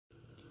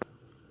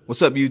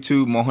What's up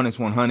YouTube,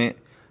 Mohannes100,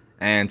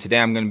 and today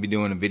I'm going to be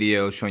doing a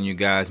video showing you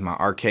guys my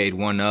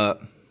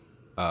Arcade1Up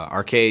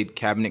arcade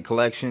cabinet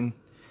collection.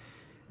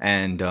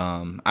 And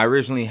I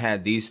originally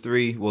had these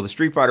three. Well, the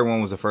Street Fighter one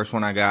was the first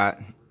one I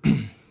got,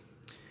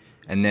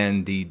 and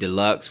then the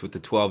Deluxe with the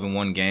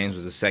 12-in-1 games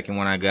was the second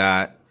one I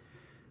got.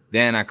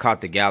 Then I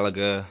caught the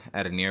Galaga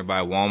at a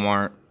nearby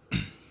Walmart,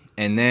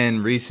 and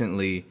then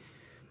recently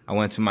I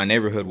went to my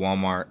neighborhood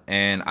Walmart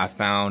and I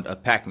found a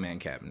Pac-Man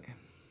cabinet.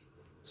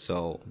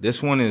 So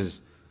this one is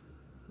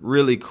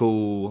really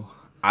cool.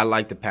 I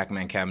like the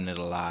Pac-Man cabinet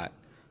a lot.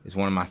 It's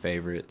one of my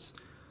favorites.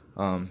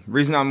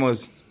 Reason I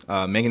was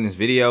making this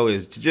video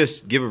is to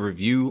just give a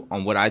review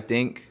on what I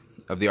think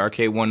of the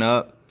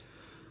Arcade1Up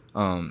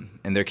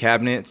and their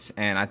cabinets.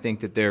 And I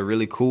think that they're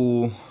really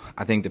cool.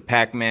 I think the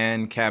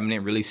Pac-Man cabinet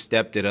really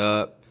stepped it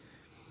up.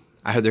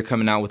 I heard they're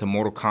coming out with a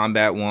Mortal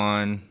Kombat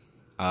one.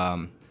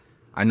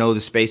 I know the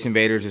Space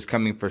Invaders is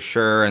coming for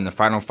sure, and the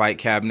Final Fight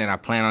cabinet. I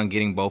plan on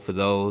getting both of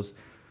those.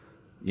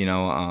 You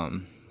know,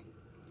 I'm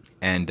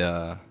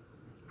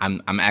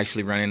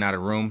actually running out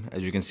of room.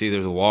 As you can see,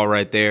 there's a wall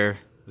right there.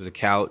 There's a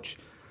couch.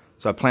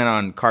 So I plan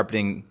on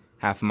carpeting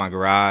half of my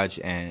garage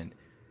and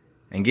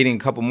getting a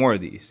couple more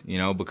of these, you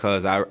know,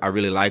 because I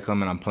really like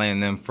them and I'm playing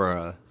them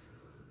for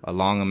a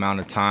long amount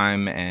of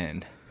time.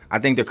 And I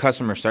think their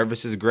customer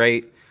service is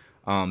great.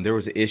 There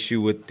was an issue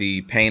with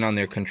the paint on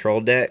their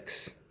control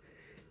decks,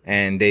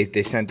 and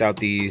they sent out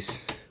these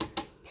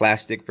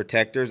plastic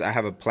protectors. I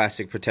have a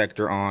plastic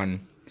protector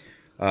on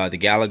the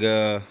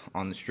Galaga,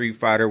 on the Street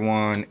Fighter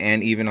one,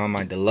 and even on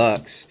my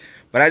Deluxe.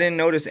 But I didn't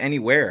notice any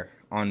wear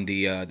on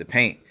the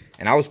paint.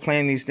 And I was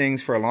playing these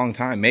things for a long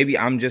time. Maybe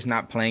I'm just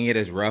not playing it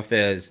as rough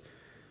as,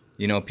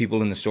 you know,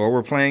 people in the store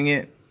were playing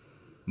it.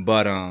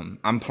 But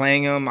I'm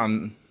playing them.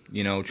 I'm,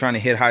 you know, trying to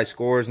hit high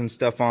scores and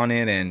stuff on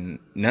it. And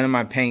none of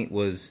my paint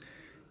was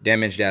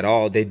damaged at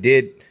all. They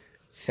did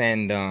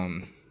send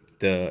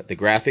the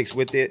graphics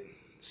with it.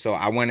 So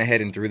I went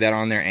ahead and threw that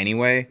on there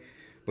anyway.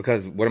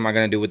 Because what am I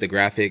going to do with the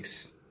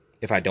graphics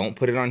if I don't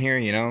put it on here,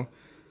 you know?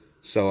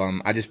 So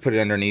I just put it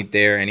underneath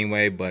there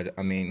anyway. But,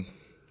 I mean,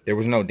 there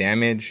was no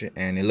damage,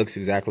 and it looks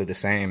exactly the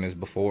same as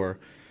before.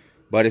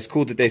 But it's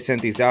cool that they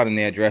sent these out and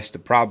they addressed the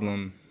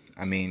problem,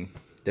 I mean,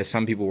 that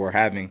some people were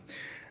having.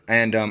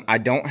 And I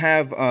don't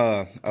have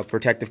a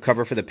protective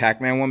cover for the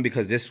Pac-Man one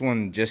because this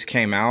one just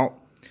came out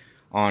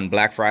on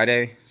Black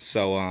Friday.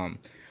 So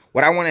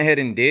what I went ahead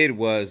and did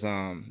was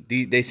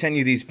they send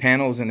you these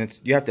panels,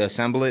 and you have to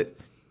assemble it.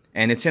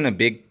 And it's in a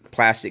big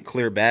plastic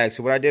clear bag.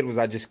 So what I did was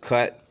I just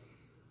cut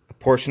a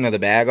portion of the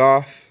bag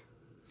off.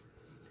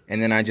 And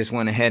then I just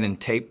went ahead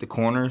and taped the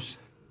corners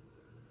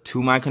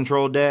to my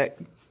control deck.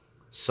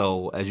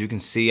 So as you can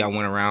see, I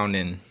went around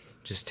and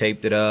just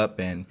taped it up.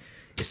 And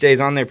it stays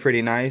on there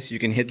pretty nice. You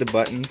can hit the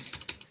buttons.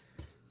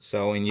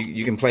 So, and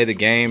you can play the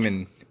game.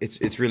 And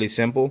it's really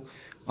simple.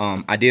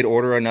 I did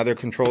order another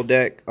control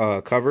deck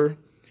cover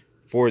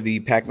for the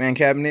Pac-Man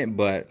cabinet.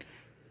 But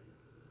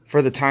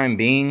for the time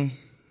being,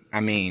 I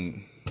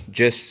mean,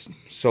 just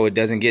so it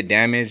doesn't get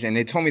damaged. And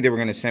they told me they were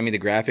going to send me the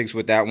graphics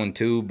with that one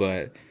too,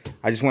 but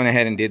I just went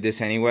ahead and did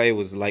this anyway. It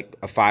was like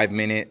a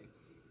 5-minute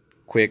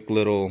quick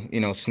little, you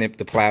know, snip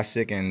the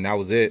plastic, and that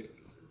was it.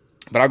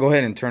 But I'll go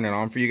ahead and turn it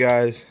on for you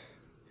guys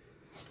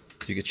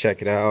so you can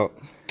check it out.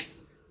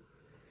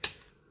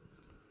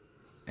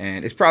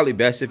 And it's probably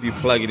best if you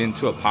plug it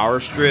into a power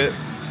strip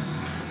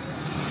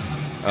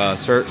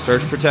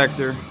surge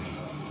protector.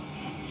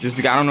 Just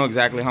because I don't know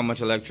exactly how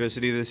much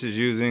electricity this is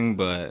using,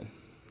 but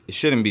it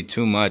shouldn't be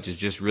too much. It's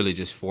just really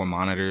just 4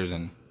 monitors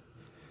and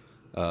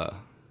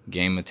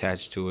game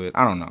attached to it.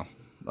 I don't know.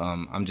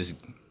 I'm just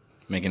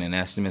making an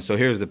estimate. So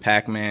here's the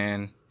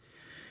Pac-Man.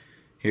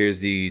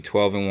 Here's the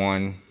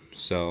 12-in-1.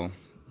 So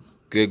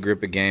good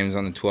grip of games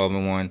on the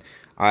 12-in-1.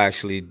 I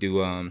actually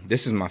do,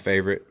 this is my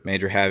favorite,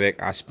 Major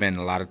Havoc. I spend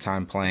a lot of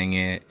time playing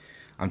it.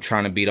 I'm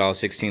trying to beat all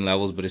 16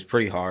 levels, but it's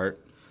pretty hard.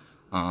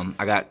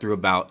 I got through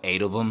about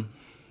 8 of them.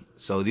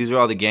 So these are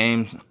all the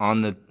games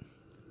on the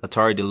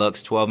Atari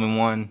Deluxe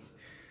 12-in-1.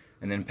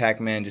 And then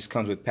Pac-Man just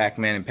comes with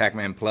Pac-Man and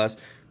Pac-Man Plus.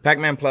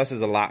 Pac-Man Plus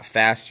is a lot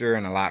faster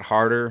and a lot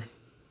harder.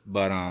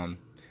 But,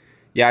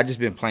 yeah, I just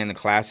been playing the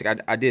classic.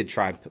 I did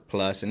try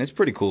Plus, and it's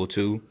pretty cool,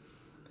 too.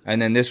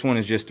 And then this one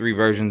is just 3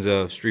 versions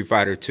of Street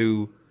Fighter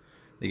 2.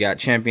 You got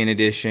Champion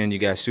Edition. You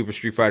got Super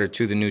Street Fighter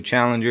 2, the new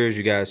challengers.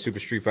 You got Super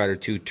Street Fighter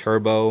 2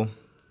 Turbo.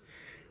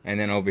 And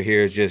then over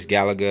here is just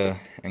Galaga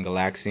and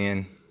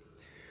Galaxian.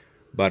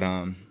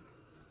 But,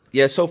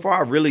 yeah, so far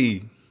I've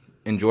really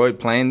enjoyed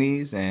playing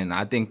these, and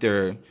I think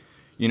they're,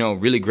 you know,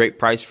 really great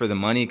price for the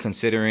money,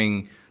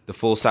 considering the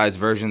full-size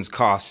versions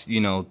cost, you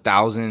know,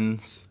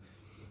 thousands.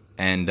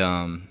 And,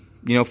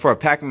 you know, for a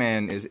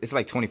Pac-Man, it's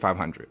like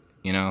 $2,500,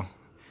 you know.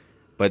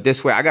 But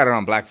this way, I got it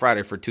on Black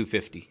Friday for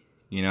 $250,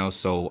 you know.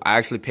 So I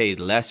actually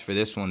paid less for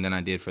this one than I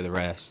did for the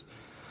rest.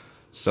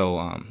 So,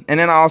 and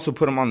then I also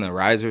put them on the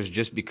risers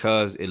just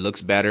because it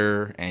looks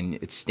better and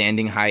it's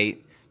standing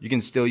height. You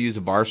can still use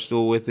a bar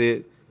stool with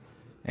it.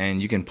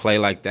 and you can play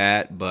like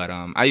that. But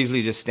I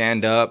usually just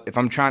stand up. If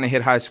I'm trying to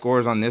hit high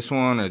scores on this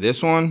one or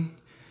this one,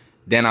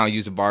 Then I'll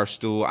use a bar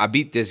stool. I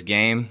beat this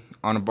game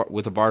on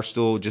with a bar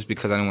stool just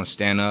because I didn't want to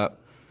stand up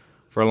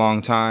for a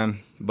long time.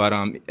 But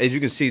as you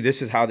can see,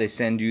 this is how they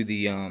send you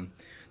the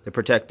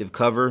protective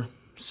cover.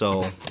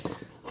 So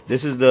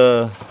this is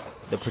the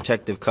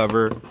protective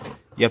cover.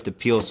 You have to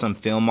peel some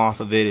film off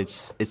of it.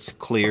 It's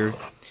clear.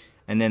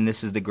 And then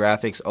this is the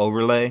graphics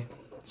overlay.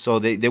 So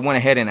they went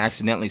ahead and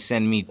accidentally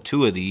send me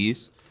 2 of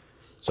these.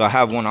 So I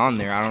have one on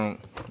there. I don't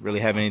really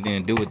have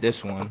anything to do with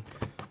this one.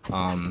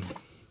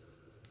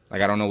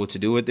 Like, I don't know what to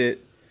do with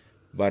it.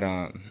 But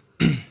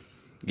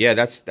yeah,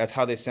 that's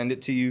how they send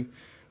it to you.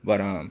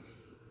 But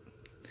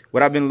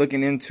what I've been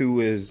looking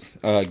into is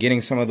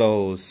getting some of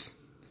those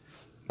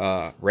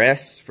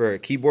rests for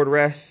keyboard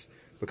rests,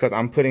 because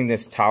I'm putting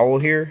this towel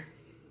here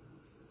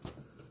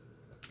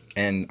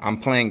and I'm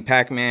playing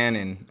Pac-Man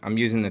and I'm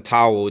using the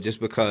towel just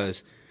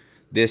because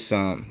this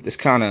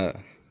kind of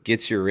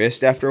gets your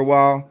wrist after a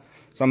while.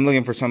 So I'm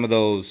looking for some of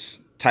those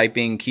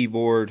typing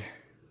keyboard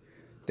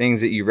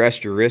things that you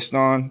rest your wrist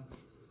on,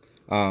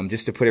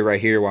 just to put it right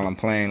here while I'm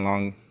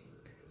playing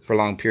for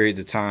long periods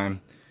of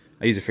time.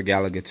 I use it for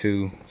Galaga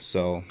too.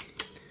 So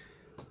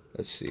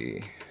let's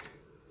see.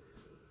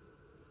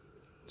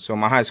 So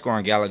my high score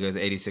on Galaga is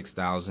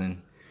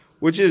 86,000,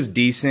 which is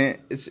decent.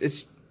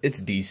 It's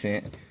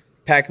decent.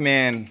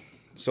 Pac-Man,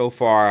 so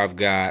far I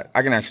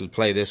can actually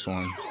play this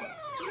one.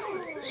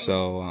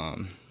 So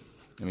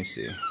let me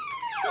see.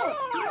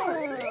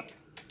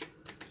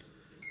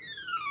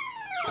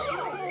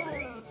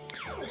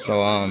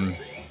 So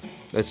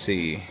let's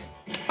see.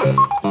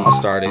 I'll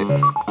start it.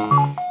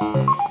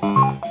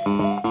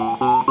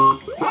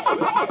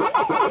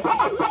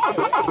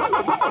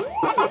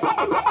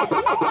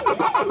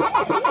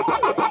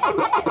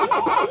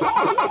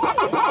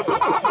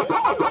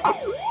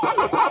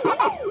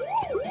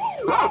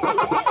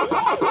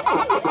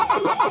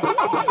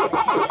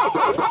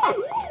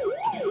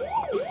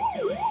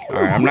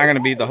 Alright, I'm not gonna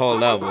beat the whole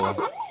level.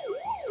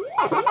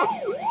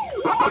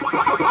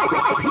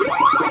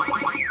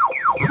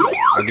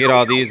 I'll get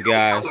all these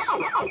guys.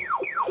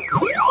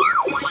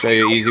 Show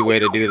you an easy way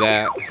to do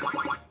that.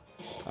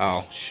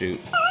 Oh, shoot.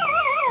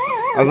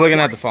 I was looking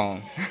at the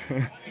phone.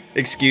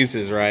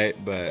 Excuses, right?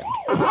 But,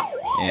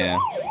 yeah.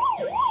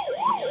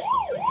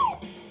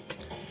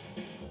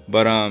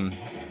 But,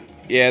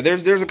 yeah,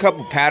 there's a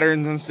couple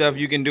patterns and stuff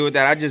you can do with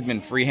that. I've just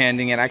been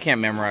freehanding it. I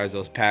can't memorize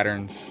those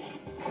patterns.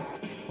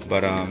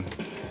 But,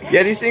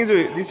 yeah, these things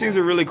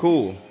are really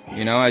cool.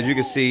 You know, as you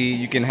can see,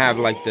 you can have,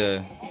 like,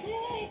 the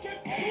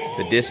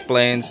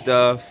display and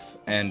stuff,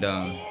 and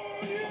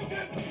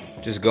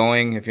just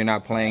going if you're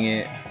not playing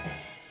it.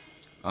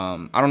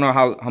 I don't know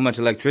how much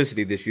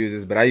electricity this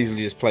uses, but I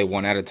usually just play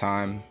one at a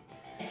time.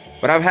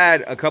 But I've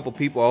had a couple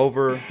people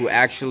over who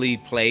actually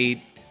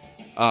played.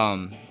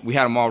 We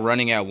had them all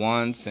running at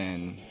once,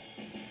 and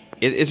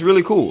it's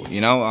really cool.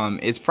 You know,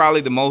 it's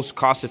probably the most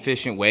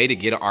cost-efficient way to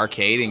get an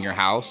arcade in your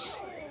house.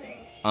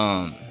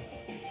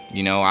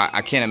 You know,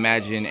 I can't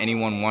imagine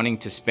anyone wanting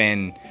to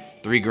spend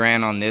 $3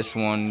 grand on this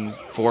one,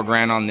 $4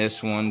 grand on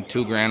this one,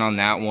 $2 grand on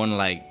that one,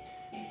 like,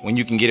 when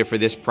you can get it for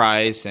this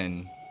price.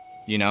 And,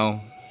 you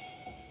know,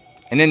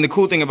 and then the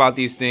cool thing about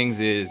these things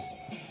is,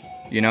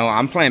 you know,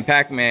 I'm playing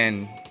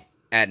Pac-Man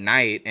at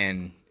night,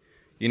 and,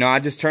 you know, I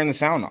just turn the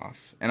sound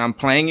off and I'm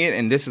playing it,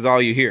 and this is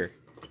all you hear.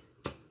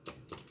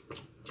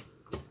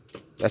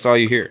 That's all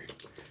you hear.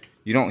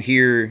 You don't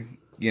hear,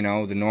 you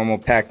know, the normal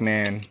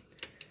Pac-Man.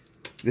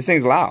 This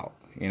thing's loud,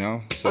 you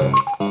know, so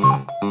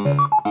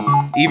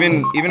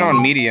even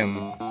on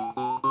medium,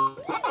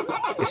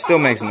 it still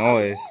makes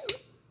noise.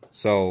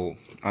 So,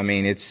 I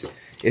mean, it's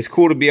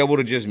cool to be able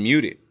to just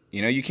mute it.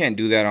 You know, you can't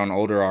do that on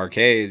older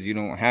arcades. You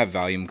don't have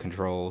volume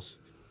controls.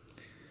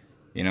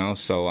 You know,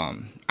 so,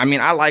 I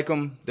mean, I like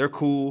them. They're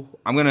cool.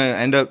 I'm going to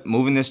end up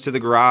moving this to the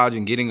garage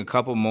and getting a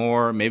couple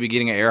more, maybe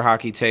getting an air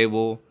hockey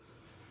table.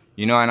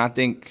 You know, and I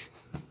think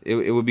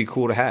it would be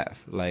cool to have.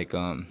 Like,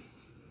 I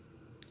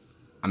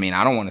mean,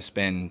 I don't want to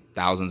spend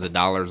thousands of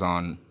dollars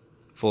on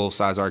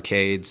full-size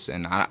arcades,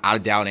 and I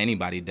doubt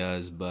anybody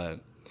does, but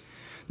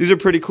these are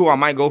pretty cool. I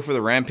might go for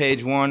the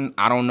Rampage one.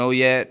 I don't know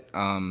yet.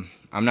 I'm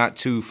not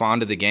too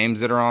fond of the games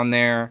that are on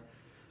there.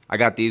 I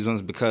got these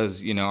ones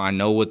because, you know, I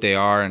know what they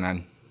are,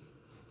 and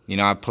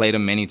I played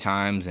them many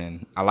times,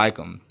 and I like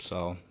them.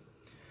 So,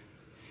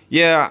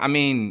 yeah, I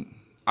mean,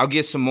 I'll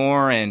get some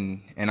more,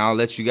 and I'll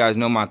let you guys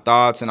know my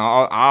thoughts, and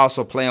I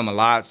also play them a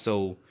lot,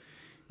 so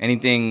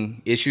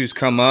anything issues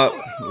come up,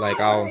 like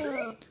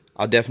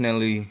I'll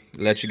definitely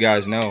let you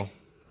guys know.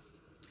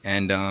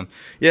 And yeah,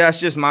 that's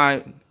just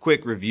my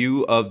quick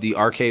review of the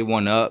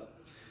Arcade1Up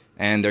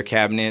and their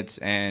cabinets.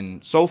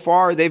 And so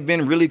far, they've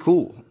been really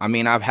cool. I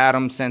mean, I've had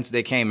them since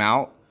they came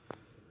out.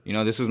 You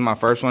know, this was my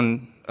first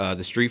one,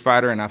 the Street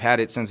Fighter, and I've had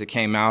it since it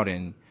came out,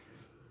 and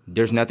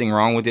there's nothing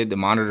wrong with it. The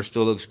monitor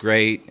still looks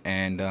great,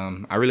 and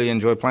I really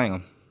enjoy playing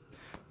them.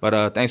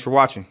 But thanks for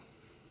watching.